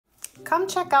Come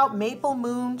check out Maple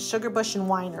Moon, Sugarbush, and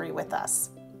Winery with us.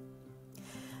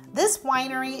 This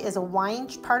winery is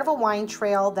part of a wine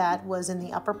trail that was in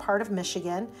the upper part of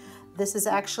Michigan. This is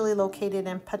actually located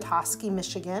in Petoskey,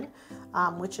 Michigan,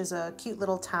 which is a cute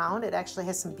little town. It actually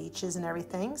has some beaches and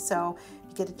everything. So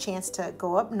if you get a chance to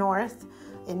go up north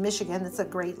in Michigan, it's a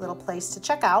great little place to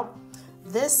check out.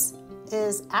 This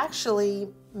is actually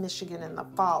Michigan in the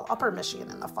fall, upper Michigan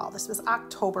in the fall. This was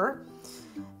October,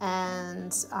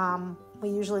 and we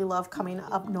usually love coming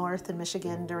up north in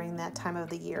Michigan during that time of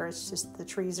the year. It's just, the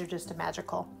trees are just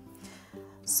magical.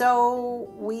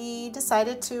 So we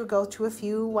decided to go to a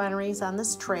few wineries on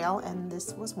this trail, and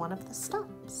this was one of the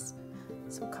stops.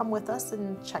 So come with us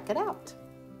and check it out.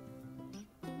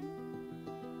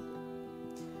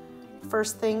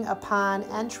 First thing upon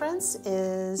entrance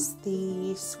is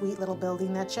the sweet little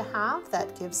building that you have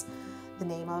that gives the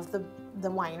name of the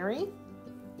winery.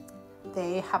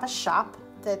 They have a shop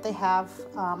that they have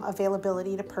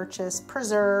availability to purchase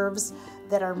preserves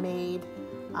that are made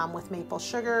with maple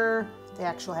sugar. They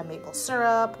actually have maple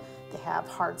syrup. They have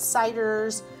hard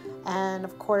ciders, and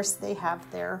of course they have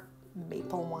their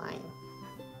maple wine.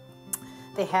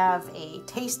 They have a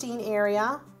tasting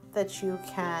area that you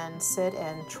can sit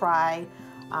and try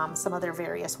some of their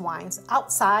various wines.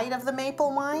 Outside of the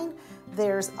maple wine,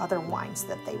 there's other wines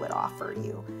that they would offer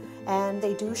you. And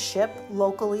they do ship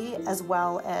locally as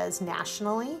well as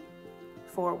nationally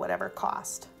for whatever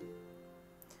cost.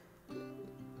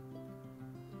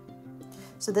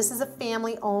 So this is a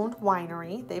family-owned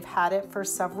winery. They've had it for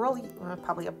several,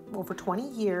 probably over 20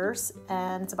 years,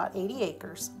 and it's about 80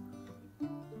 acres.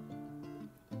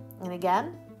 And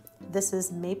again, this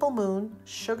is Maple Moon,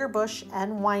 Sugarbush,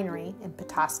 and Winery in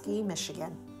Petoskey,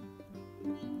 Michigan.